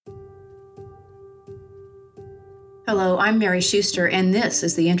Hello, I'm Mary Schuster, and this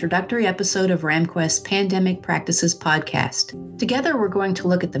is the introductory episode of RamQuest's Pandemic Practices podcast. Together, we're going to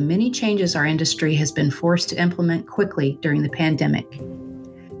look at the many changes our industry has been forced to implement quickly during the pandemic.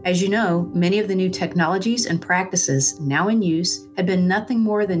 As you know, many of the new technologies and practices now in use had been nothing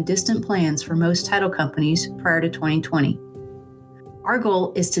more than distant plans for most title companies prior to 2020. Our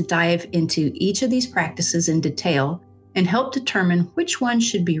goal is to dive into each of these practices in detail and help determine which ones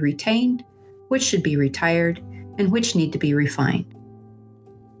should be retained, which should be retired, and which need to be refined.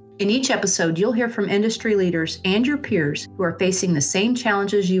 In each episode, you'll hear from industry leaders and your peers who are facing the same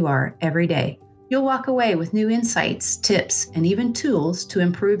challenges you are every day. You'll walk away with new insights, tips, and even tools to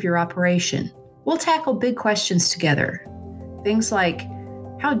improve your operation. We'll tackle big questions together. Things like,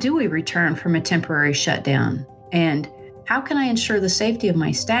 how do we return from a temporary shutdown? And how can I ensure the safety of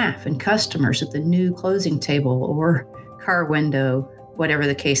my staff and customers at the new closing table or car window, whatever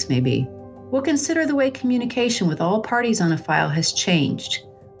the case may be? We'll consider the way communication with all parties on a file has changed,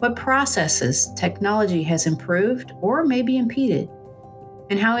 what processes technology has improved or maybe impeded,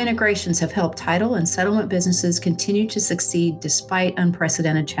 and how integrations have helped title and settlement businesses continue to succeed despite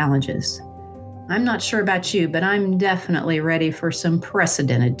unprecedented challenges. I'm not sure about you, but I'm definitely ready for some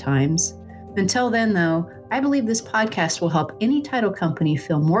precedented times. Until then, though, I believe this podcast will help any title company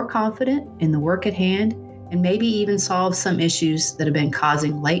feel more confident in the work at hand and maybe even solve some issues that have been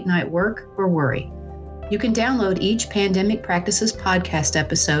causing late night work or worry. You can download each Pandemic Practices podcast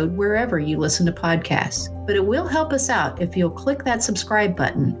episode wherever you listen to podcasts, but it will help us out if you'll click that subscribe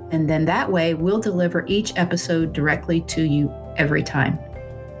button, and then that way we'll deliver each episode directly to you every time.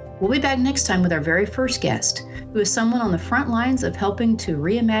 We'll be back next time with our very first guest, who is someone on the front lines of helping to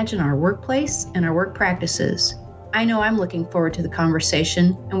reimagine our workplace and our work practices. I know I'm looking forward to the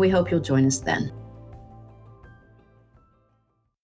conversation, and we hope you'll join us then.